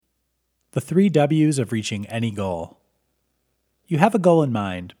The 3 W's of reaching any goal. You have a goal in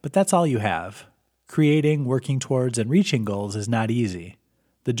mind, but that's all you have. Creating, working towards, and reaching goals is not easy.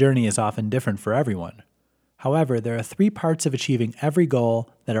 The journey is often different for everyone. However, there are 3 parts of achieving every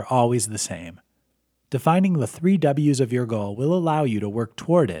goal that are always the same. Defining the 3 W's of your goal will allow you to work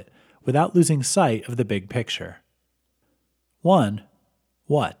toward it without losing sight of the big picture. 1.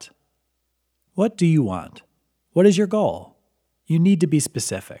 What? What do you want? What is your goal? You need to be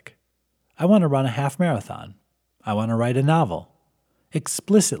specific. I want to run a half marathon. I want to write a novel.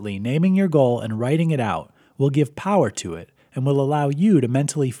 Explicitly naming your goal and writing it out will give power to it and will allow you to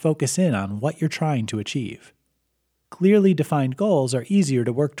mentally focus in on what you're trying to achieve. Clearly defined goals are easier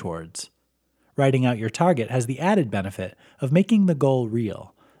to work towards. Writing out your target has the added benefit of making the goal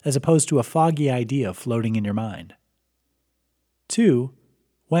real, as opposed to a foggy idea floating in your mind. 2.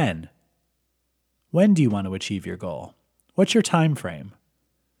 When? When do you want to achieve your goal? What's your time frame?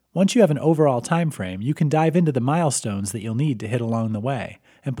 Once you have an overall time frame, you can dive into the milestones that you'll need to hit along the way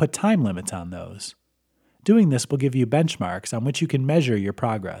and put time limits on those. Doing this will give you benchmarks on which you can measure your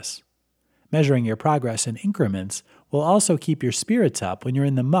progress. Measuring your progress in increments will also keep your spirits up when you're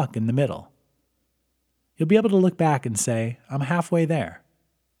in the muck in the middle. You'll be able to look back and say, I'm halfway there.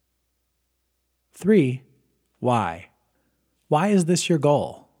 3. Why? Why is this your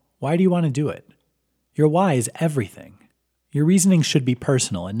goal? Why do you want to do it? Your why is everything. Your reasoning should be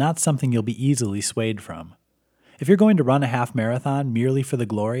personal and not something you'll be easily swayed from. If you're going to run a half marathon merely for the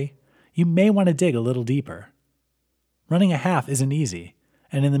glory, you may want to dig a little deeper. Running a half isn't easy,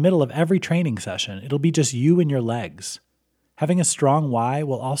 and in the middle of every training session, it'll be just you and your legs. Having a strong why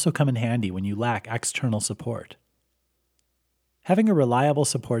will also come in handy when you lack external support. Having a reliable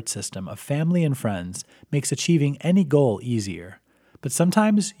support system of family and friends makes achieving any goal easier, but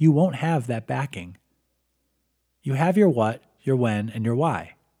sometimes you won't have that backing. You have your what, your when, and your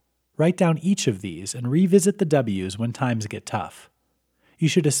why. Write down each of these and revisit the W's when times get tough. You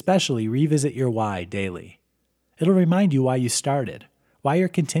should especially revisit your why daily. It'll remind you why you started, why you're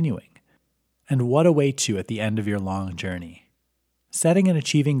continuing, and what awaits you at the end of your long journey. Setting and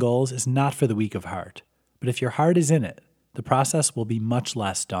achieving goals is not for the weak of heart, but if your heart is in it, the process will be much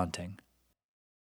less daunting.